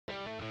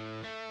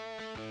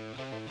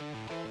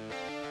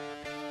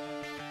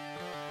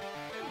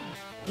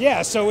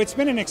Yeah, so it's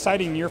been an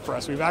exciting year for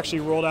us. We've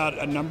actually rolled out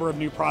a number of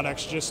new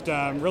products just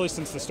really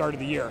since the start of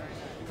the year.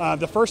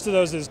 The first of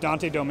those is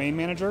Dante Domain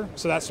Manager.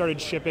 So that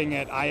started shipping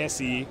at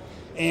ISE.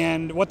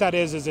 And what that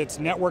is it's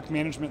network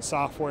management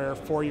software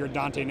for your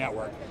Dante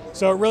network.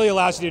 So it really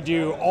allows you to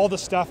do all the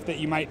stuff that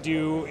you might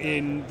do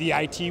in the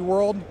IT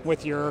world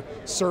with your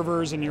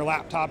servers and your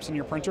laptops and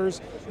your printers.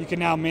 You can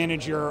now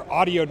manage your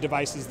audio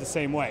devices the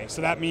same way.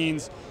 So that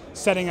means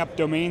setting up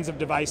domains of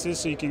devices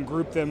so you can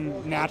group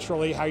them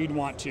naturally how you'd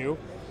want to.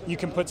 You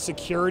can put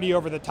security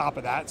over the top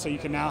of that, so you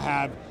can now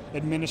have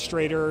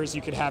administrators,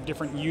 you could have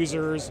different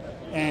users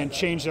and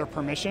change their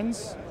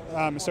permissions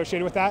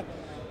associated with that.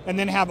 And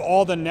then have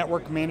all the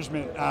network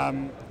management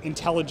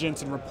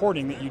intelligence and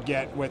reporting that you'd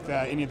get with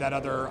any of that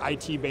other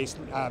IT-based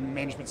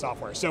management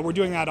software. So we're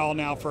doing that all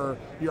now for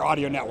your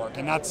audio network,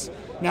 and that's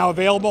now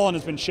available and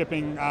has been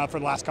shipping for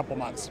the last couple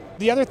months.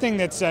 The other thing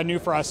that's new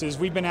for us is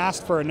we've been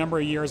asked for a number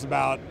of years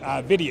about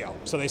video.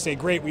 So they say,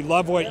 great, we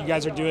love what you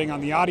guys are doing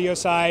on the audio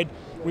side.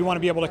 We want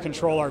to be able to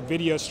control our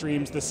video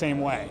streams the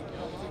same way.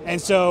 And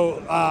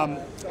so,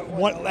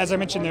 as I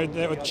mentioned,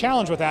 the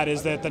challenge with that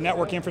is that the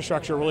network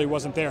infrastructure really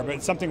wasn't there, but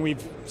it's something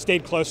we've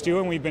stayed close to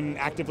and we've been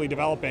actively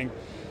developing.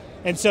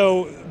 And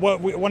so,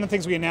 one of the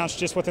things we announced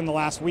just within the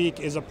last week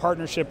is a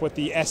partnership with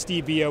the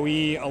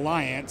SDVOE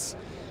Alliance.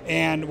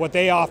 And what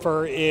they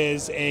offer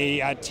is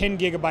a 10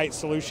 gigabyte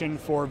solution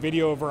for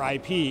video over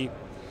IP.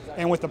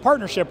 And with the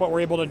partnership, what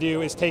we're able to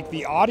do is take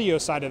the audio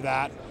side of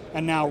that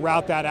and now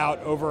route that out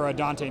over a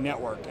Dante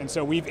network. And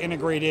so we've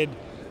integrated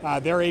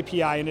their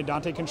API into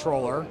Dante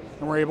Controller,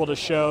 and we're able to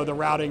show the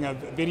routing of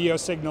video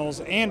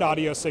signals and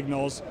audio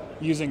signals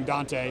using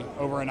Dante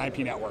over an IP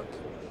network.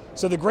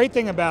 So the great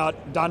thing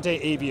about Dante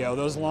AVIO,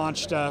 those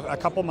launched a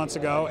couple months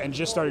ago and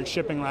just started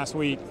shipping last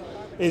week,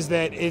 is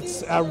that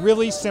it's a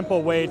really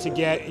simple way to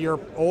get your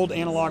old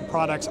analog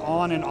products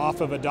on and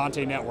off of a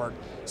Dante network.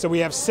 So we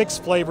have 6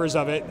 flavors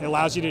of it. It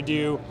allows you to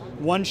do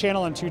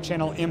 1-channel and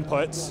 2-channel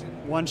inputs,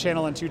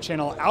 1-channel and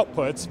 2-channel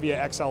outputs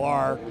via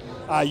XLR,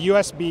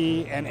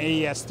 USB and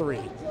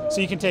AES-3.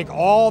 So you can take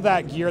all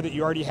that gear that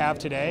you already have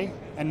today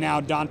and now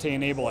Dante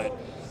enable it.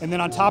 And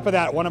then on top of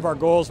that, one of our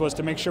goals was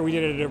to make sure we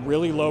did it at a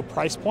really low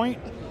price point,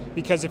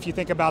 because if you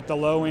think about the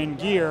low-end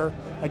gear,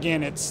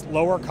 again, it's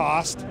lower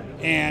cost,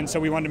 and so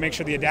we wanted to make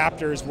sure the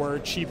adapters were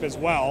cheap as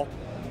well.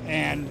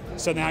 And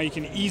so now you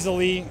can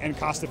easily and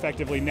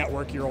cost-effectively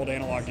network your old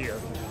analog gear.